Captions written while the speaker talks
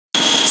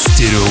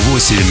Стерео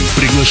 8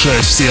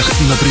 приглашает всех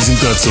на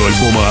презентацию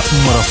альбома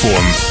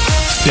 «Марафон».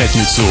 В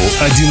пятницу,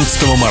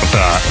 11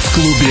 марта, в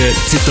клубе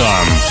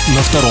 «Титан»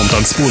 на втором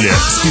танцполе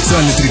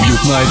специальный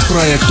трибьют-найт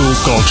проекту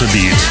Culture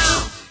Beat.